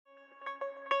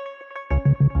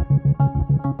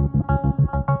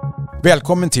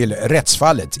Välkommen till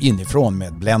Rättsfallet inifrån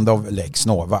med Blend of Lex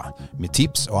Nova med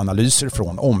tips och analyser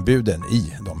från ombuden i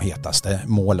de hetaste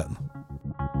målen.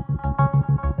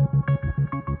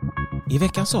 I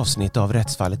veckans avsnitt av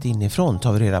Rättsfallet inifrån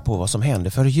tar vi reda på vad som hände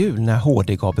före jul när HD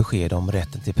gav besked om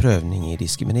rätten till prövning i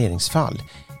diskrimineringsfall.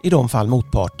 I de fall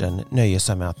motparten nöjer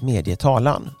sig med att medge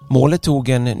talan. Målet tog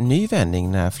en ny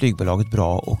vändning när flygbolaget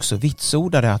Bra också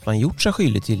vitsordade att man gjort sig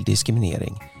skyldig till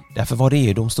diskriminering. Därför var det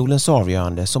EU-domstolens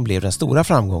avgörande som blev den stora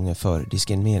framgången för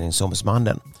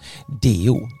diskrimineringsombudsmannen,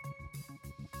 DO.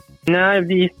 När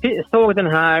vi såg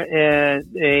den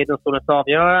här domstolens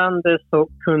avgörande så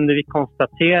kunde vi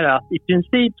konstatera att i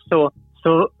princip så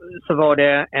var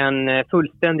det en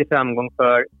fullständig framgång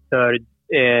för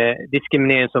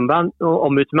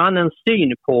diskrimineringsombudsmannens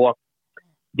syn på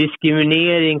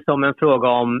diskriminering som en fråga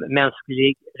om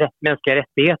mänskliga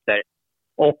rättigheter.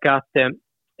 Och att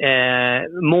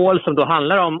mål som då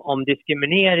handlar om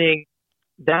diskriminering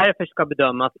därför ska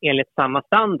bedömas enligt samma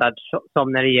standard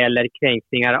som när det gäller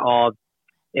kränkningar av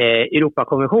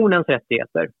Europakonventionens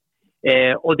rättigheter.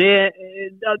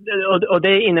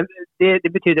 Det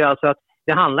betyder alltså att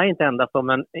det handlar inte endast om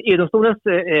en... EU-domstolens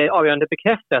avgörande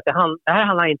bekräftar att det här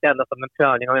handlar inte endast om en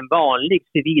prövning av en vanlig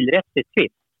civilrättslig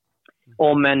tvist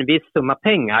om en viss summa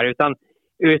pengar,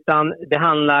 utan det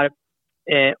handlar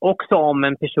också om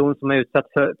en person som är utsatt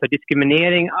för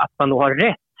diskriminering, att man då har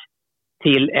rätt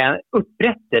till en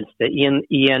upprättelse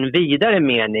i en vidare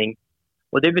mening.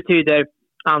 Och det betyder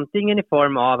antingen i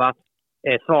form av att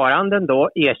svaranden då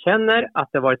erkänner att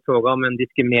det varit fråga om en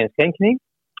diskrimineringskränkning,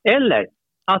 eller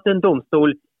att en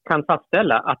domstol kan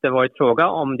fastställa att det varit fråga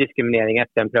om diskriminering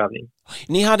efter en prövning.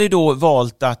 Ni hade då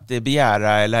valt att begära,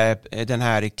 eller den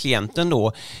här klienten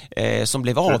då, som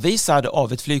blev avvisad av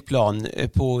ett flygplan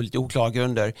på lite oklara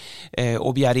grunder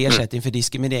och begärde ersättning för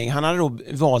diskriminering. Han hade då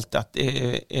valt att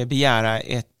begära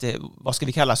ett, vad ska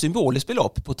vi kalla, symboliskt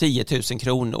belopp på 10 000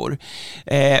 kronor.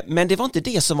 Men det var inte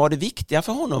det som var det viktiga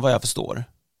för honom, vad jag förstår.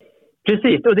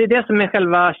 Precis, och det är det som är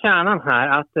själva kärnan här,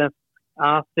 att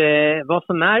vad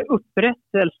som är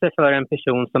upprättelse för en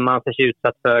person som anser sig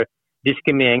utsatt för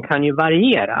diskriminering kan ju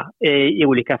variera i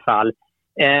olika fall.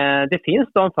 Det finns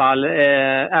de fall,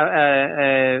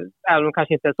 även om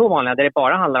kanske inte är så vanliga, där det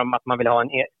bara handlar om att man vill ha en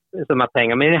summa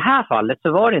pengar. Men i det här fallet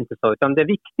så var det inte så, utan det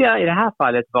viktiga i det här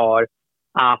fallet var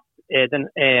att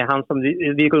han som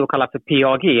vi då kallar för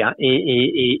PAG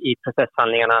i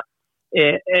processhandlingarna,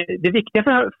 det viktiga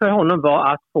för honom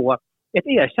var att få ett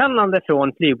erkännande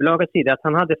från flygbolagets sida att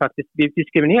han hade faktiskt blivit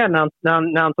diskriminerad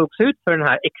när han togs ut för den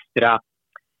här extra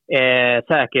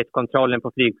säkerhetskontrollen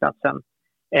på flygplatsen.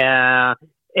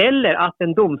 Eller att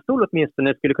en domstol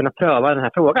åtminstone skulle kunna pröva den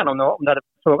här frågan om det hade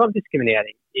fråga om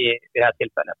diskriminering i det här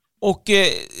tillfället. Och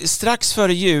strax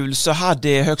före jul så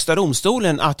hade Högsta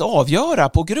domstolen att avgöra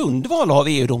på grundval av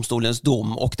EU-domstolens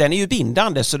dom, och den är ju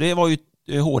bindande, så det var ju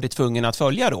HD tvungen att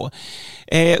följa då.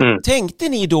 Tänkte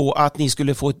ni då att ni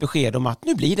skulle få ett besked om att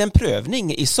nu blir det en prövning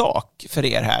i sak för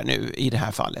er här nu i det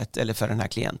här fallet, eller för den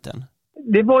här klienten?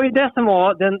 Det var ju det som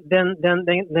var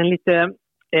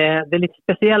det lite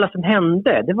speciella som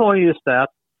hände. Det var ju just det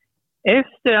att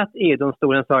efter att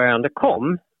EU-domstolens avgörande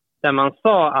kom, där man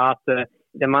sa att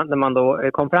när man då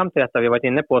kom fram till detta vi varit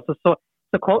inne på,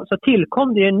 så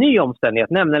tillkom det en ny omständighet,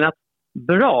 nämligen att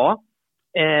Bra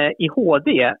i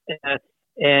HD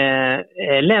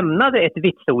lämnade ett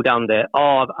vitsordande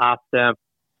av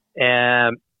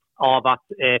att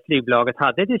flygbolaget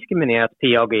hade diskriminerat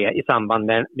PAG i samband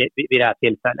med vid det här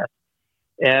tillfället.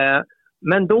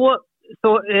 Men då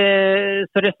så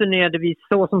resonerade vi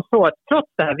så att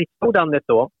trots det här vitsordandet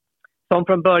då, som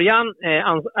från början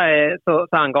så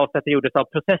angavs att det gjordes av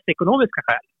processekonomiska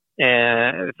skäl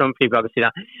från flygbolagets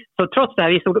sida. Så trots det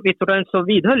här vitsordandet så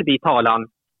vidhöll vi talan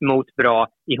mot Bra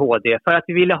i HD för att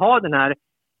vi ville ha den här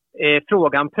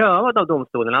frågan prövad av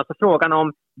domstolen, alltså frågan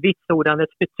om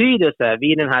vitsordandets betydelse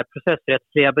vid den här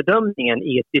processrättsliga bedömningen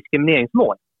i ett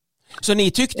diskrimineringsmål. Så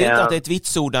ni tyckte inte att ett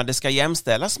vitsordande ska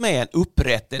jämställas med en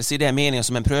upprättelse i den meningen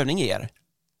som en prövning ger?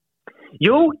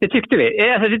 Jo, det tyckte vi.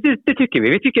 Det tycker vi.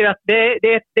 Vi tycker att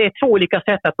det är två olika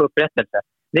sätt att få upprättelse.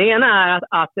 Det ena är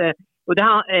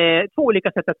två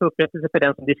olika sätt att få upprättelse för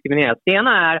den som diskrimineras. Det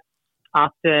ena är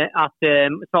att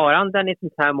svaranden i ett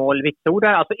sånt här mål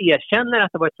vitsordar, alltså erkänner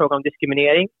att det var ett fråga om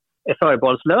diskriminering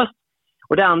förbehållslöst.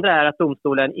 Och det andra är att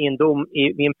domstolen i en dom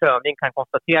vid en prövning kan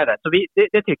konstatera det. Så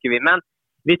det tycker vi. Men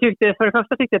vi tyckte, för det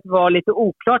första tyckte att det var lite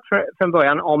oklart från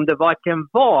början om det verkligen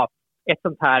var ett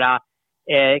sånt här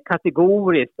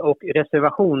kategoriskt och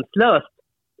reservationslöst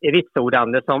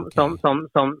vitsordande som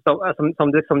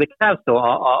det krävs då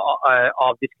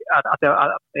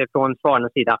från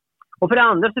svarandens sida. Och för det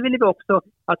andra så ville vi också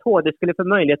att HD skulle få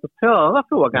möjlighet att pröva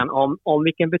frågan om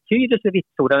vilken betydelse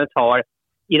vitsordandet har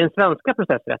i den svenska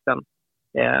processrätten,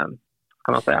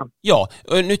 kan man säga. Ja,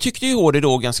 nu tyckte ju HD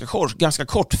då ganska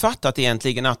kortfattat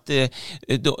egentligen att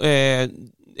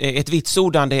ett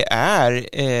vitsordande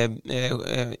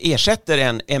ersätter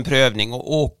en prövning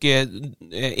och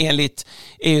enligt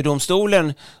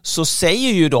EU-domstolen så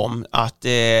säger ju de att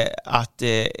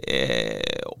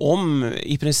om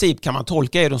i princip kan man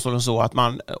tolka EU-domstolen så att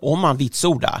om man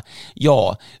vitsordar,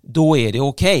 ja, då är det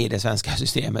okej i det svenska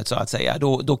systemet så att säga.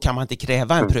 Då kan man inte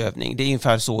kräva en prövning. Det är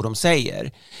ungefär så de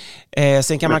säger.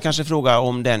 Sen kan man kanske fråga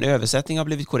om den översättningen har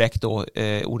blivit korrekt då,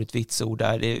 ordet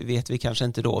vitsordar, det vet vi kanske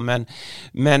inte då, men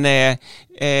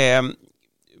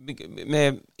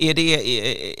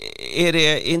är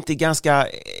det inte ganska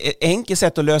enkelt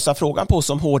sätt att lösa frågan på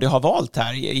som HD har valt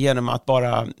här genom att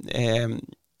bara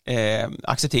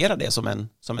acceptera det som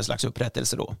en slags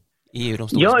upprättelse då i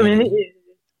EU-domstolen?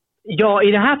 Ja,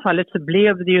 i det här fallet så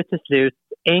blev det ju till slut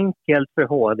enkelt för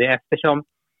HD eftersom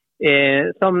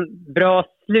som bra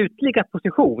slutliga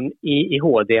position i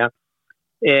HD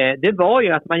det var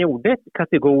ju att man gjorde ett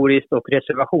kategoriskt och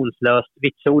reservationslöst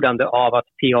vitsordande av att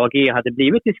PAG hade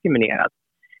blivit diskriminerad.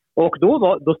 Och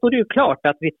då stod det ju klart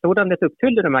att vitsordandet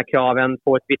uppfyllde de här kraven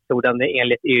på ett vitsordande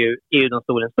enligt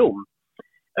EU-domstolens dom.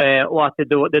 Och att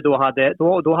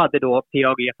då hade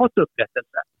PAG fått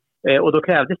upprättelse. Och då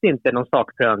krävdes det inte någon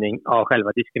sakprövning av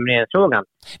själva diskrimineringsfrågan.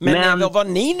 Men var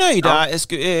ni nöjda? Ja.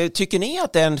 Tycker ni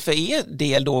att den för er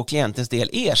del då, klientens del,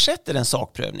 ersätter en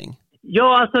sakprövning?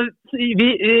 Ja, alltså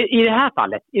i det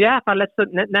här fallet så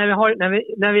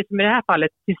när vi som i det här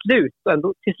fallet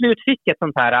till slut fick ett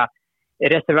sånt här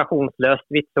reservationslöst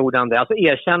vitsordande, alltså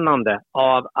erkännande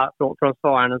från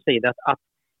svarandens sida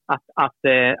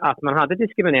att man hade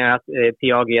diskriminerat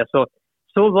PAG, så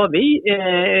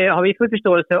har vi full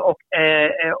förståelse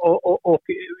och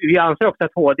vi anser också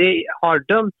att HD har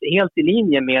dömt helt i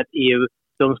linje med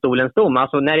EU-domstolens dom.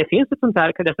 Alltså när det finns ett sånt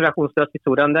här reservationslöst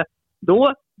vitsordande,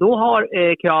 då har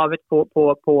kravet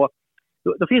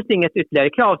då finns det inget ytterligare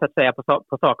krav så att säga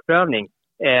på sakprövning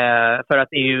för att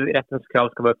EU-rättens krav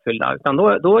ska vara uppfyllda, utan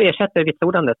då ersätter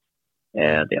vitsordandet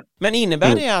det. Men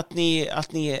innebär det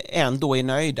att ni ändå är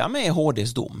nöjda med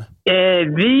HDs dom?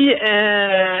 Vi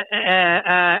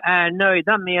är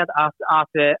nöjda med att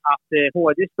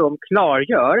HDs dom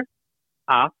klargör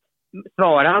att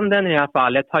svaranden i det här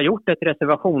fallet har gjort ett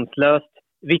reservationslöst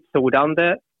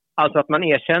vitsordande, alltså att man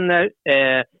erkänner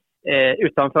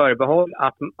utan förbehåll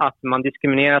att man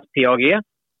diskriminerat PAG.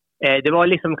 Det var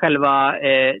liksom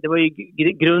det var ju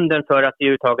grunden för att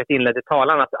EU-taget inledde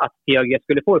talan att PAG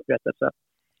skulle få upprättelse.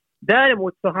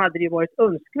 Däremot så hade det varit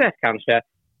önskvärt kanske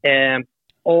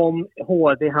om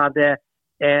HD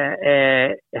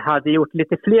hade gjort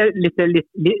lite fler,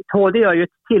 HD gör ju ett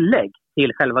tillägg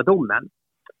till själva domen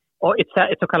och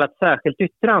ett så kallat särskilt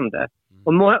yttrande.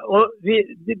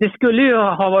 Det skulle ju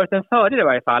ha varit en fördel i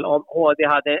varje fall om HD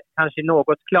hade kanske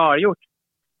något klargjort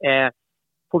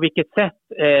på vilket sätt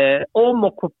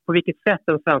på vilket sätt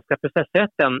den svenska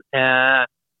processrätten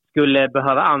skulle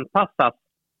behöva anpassas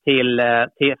till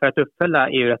för att uppfylla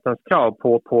EU-rättens krav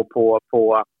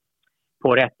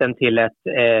på rätten till ett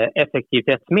effektivt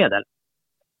rättsmedel.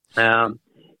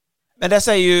 Men där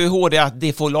säger ju HD att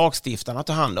det får lagstiftarna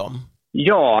ta hand om.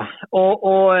 Ja,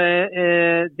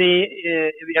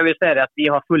 jag vill säga att vi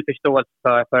har full förståelse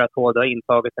för att HD har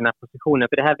intagit den här positionen,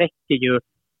 för det här väcker ju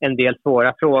en del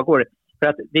svåra frågor. För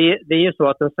att det är ju så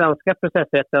att den svenska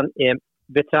processrätten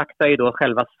betraktar ju då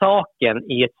själva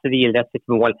saken i ett civilrättsligt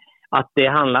mål att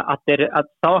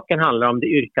saken handlar om det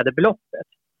yrkade beloppet.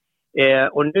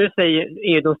 Och nu säger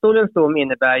EU-domstolens dom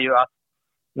innebär ju att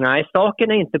nej,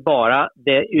 saken är inte bara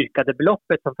det yrkade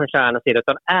beloppet som från kärnan sida,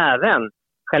 utan även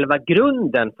själva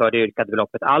grunden för det yrkade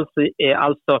beloppet,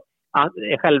 alltså att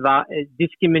själva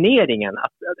diskrimineringen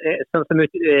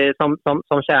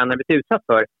som kärnan blivit utsatt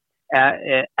för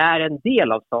är en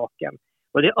del av saken.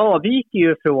 Och det avviker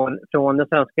ju från den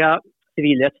svenska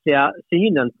civilrättsliga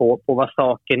synen på vad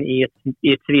saken i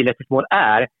ett civilrättsligt mål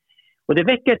är. Och det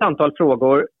väcker ett antal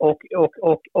frågor och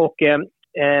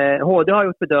HD har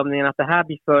gjort bedömningen att det här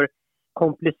blir för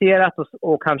komplicerat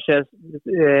och kanske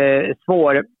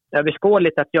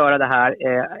svåröverskådligt att göra det här,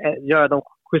 göra de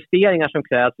justeringar som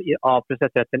krävs av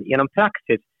processrätten genom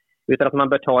praxis, utan att man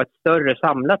bör ta ett större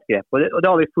samlat grepp. Och det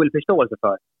har vi full förståelse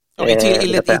för. Ja, i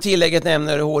tillägget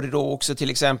nämner HD då också till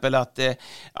exempel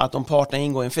att om parterna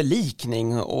ingår en förlikning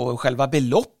och själva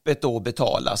beloppet då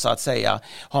betalas så att säga,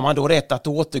 har man då rätt att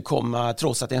återkomma,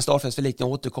 trots att det är en statfäst förlikning,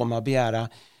 återkomma och begära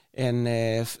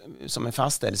som en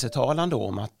fastställelsetalan då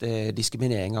om att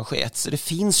diskriminering har skett. Så det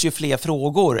finns ju fler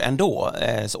frågor ändå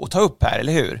att ta upp här,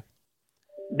 eller hur?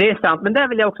 Det är sant, men där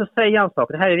vill jag också säga en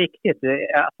sak. Det här är viktigt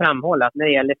att framhålla att när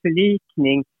det gäller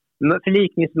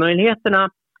förlikningsmöjligheterna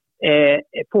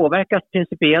påverkas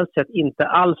principiellt sett inte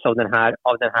alls av den här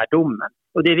domen.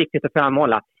 Och det är viktigt att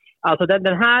framhålla. Alltså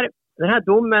den här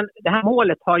domen, det här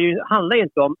målet handlar ju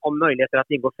inte om möjligheter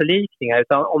att ingå förlikningar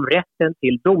utan om rätten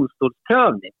till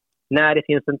domstolsprövning när det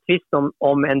finns en tvist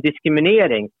om en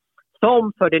diskriminering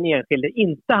som för den enskilde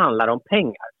inte handlar om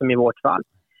pengar, som i vårt fall.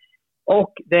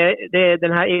 Och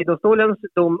den här EU-domstolens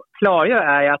dom klargör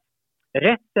är att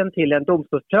rätten till en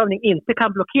domstolsprövning inte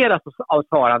kan blockeras av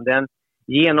svaranden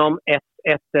genom ett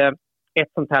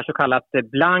sånt här så kallat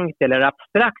blankt eller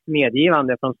abstrakt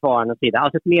medgivande från svarandens sida.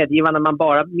 Alltså ett medgivande man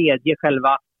bara medger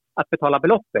själva att betala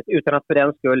beloppet utan att för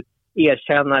den skull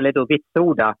erkänna eller då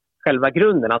vitsorda själva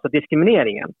grunden, alltså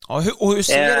diskrimineringen. Ja, och hur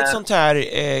ser ett sånt här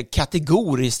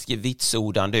kategoriskt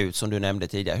vitsordande ut som du nämnde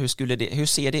tidigare? Hur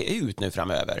ser det ut nu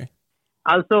framöver?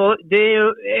 Alltså det är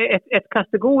ju ett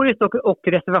kategoriskt och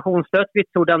reservationslöst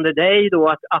vitsordande, det är ju då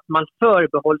att man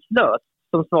förbehållslöst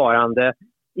som svarande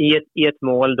i ett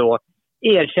mål då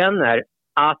erkänner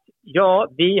att ja,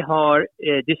 vi har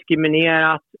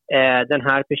diskriminerat den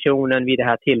här personen vid det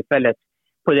här tillfället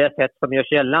på det sätt som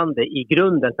görs gällande i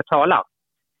grunden för talan.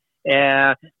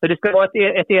 Så det ska vara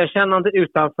ett erkännande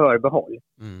utan förbehåll.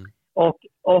 Mm.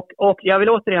 Och jag vill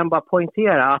återigen bara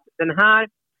poängtera att den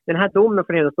här domen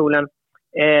från EU-domstolen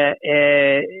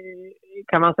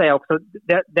kan man säga också,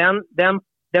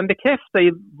 den bekräftar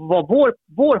ju vad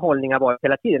vår hållning har varit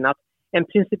hela tiden, att en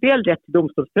principiell rätt till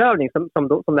domstolsprövning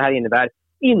som det här innebär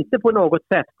inte på något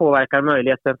sätt påverkar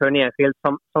möjligheten för en enskild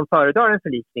som föredrar en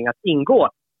förlikning att ingå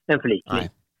en förlikning. Nej.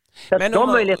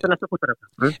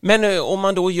 Men om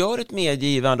man då gör ett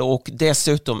medgivande och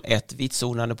dessutom ett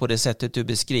vitsordande på det sättet du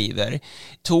beskriver,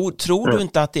 tror du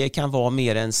inte att det kan vara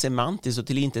mer än semantiskt och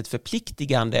till inte ett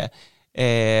förpliktigande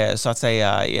så att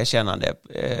säga erkännande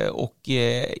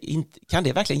kan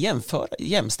det verkligen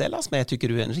jämställas med, tycker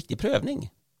du, en riktig prövning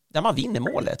där man vinner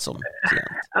målet som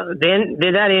klient?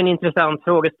 Det där är en intressant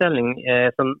frågeställning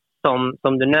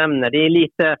som du nämner.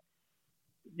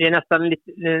 Det är nästan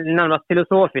lite närmast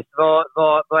filosofiskt.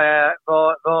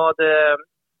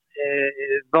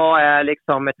 Vad är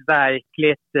liksom ett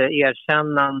verkligt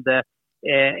erkännande?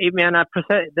 Jag menar,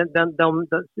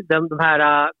 de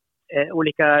här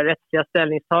olika rättsliga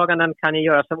ställningstaganden kan ju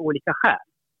göras av olika skäl.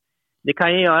 Det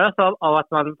kan ju göras av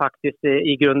att man faktiskt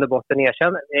i grund och botten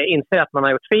inser att man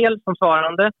har gjort fel som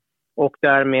svarande och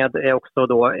därmed också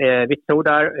då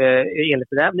vitsordar enligt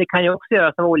det. Det kan ju också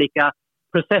göras av olika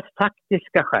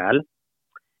processtaktiska skäl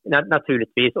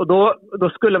naturligtvis. Och då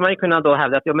skulle man ju kunna då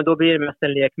hävda att men då blir det mest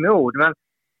en lek med ord. Men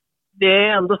det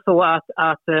är ändå så att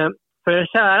för en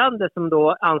kärande som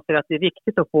då anser att det är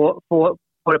viktigt att få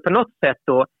det på något sätt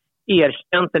då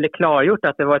erkänt eller klargjort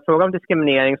att det var ett fråga om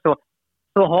diskriminering, så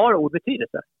har ord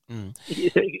betydelse i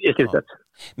slutet. Ja.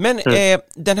 Men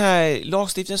den här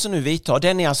lagstiftningen som nu vidtar,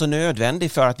 den är alltså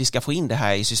nödvändig för att vi ska få in det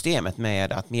här i systemet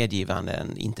med att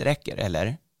medgivanden inte räcker,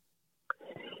 eller?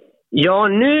 Ja,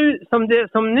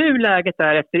 som nu läget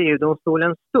är efter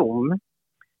EU-domstolens dom,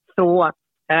 så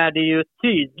är det ju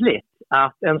tydligt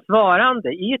att en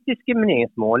svarande i ett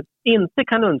diskrimineringsmål inte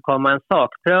kan undkomma en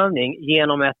sakprövning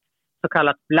genom ett så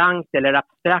kallat blankt eller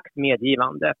abstrakt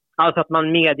medgivande. Alltså att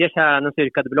man medger kärandens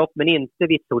yrkade belopp men inte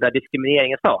vitsordar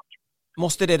diskriminering i sak.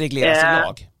 Måste det regleras i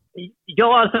lag?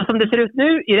 Ja, alltså som det ser ut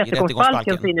nu i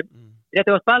rättegångsbalken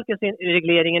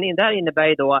regleringen där innebär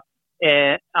ju då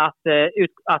att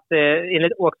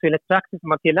enligt praxis som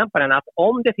man tillämpar den, att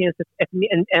om det finns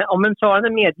om en svarande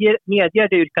medger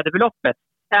det yrkade beloppet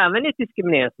även i ett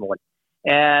diskrimineringsmål,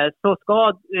 så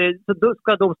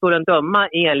ska domstolen döma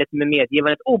enligt med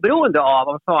medgivandet oberoende av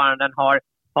om svaranden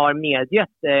har medgett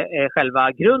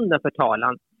själva grunden för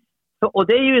talan. Och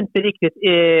det är ju inte riktigt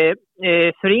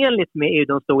förenligt med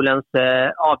EU-domstolens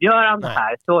avgörande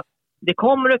här. Så det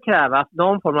kommer att krävas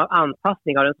någon form av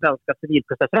anpassning av den svenska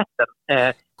civilprocessrätten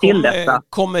till detta.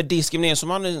 Kommer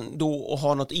diskrimineringsmannen då att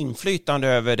ha något inflytande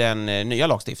över den nya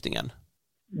lagstiftningen?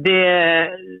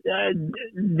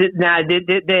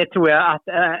 Det tror jag att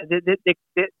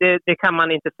det kan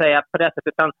man inte säga på det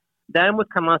sättet, utan däremot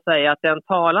kan man säga att den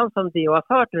talan som DO har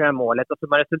fört i det här målet och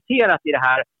som har resulterat i det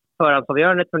här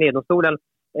förhandsavgörandet från EU-domstolen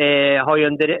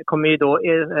kommer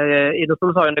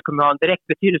att ha en direkt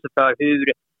betydelse för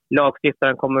hur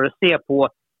lagstiftaren kommer att se på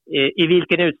i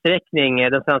vilken utsträckning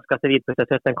den svenska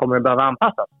civilprocessrätten kommer att behöva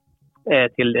anpassas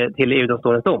till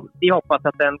EU-domstolens dom. Vi hoppas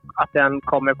att den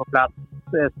kommer på plats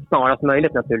snarast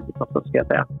möjligt naturligtvis också, ska jag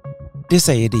säga. Det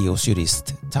säger DOs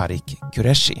jurist Tarik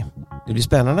Qureshi. Det blir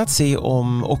spännande att se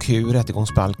om och hur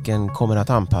rättegångsbalken kommer att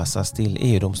anpassas till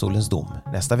EU-domstolens dom.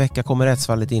 Nästa vecka kommer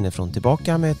rättsfallet inifrån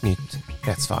tillbaka med ett nytt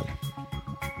rättsfall.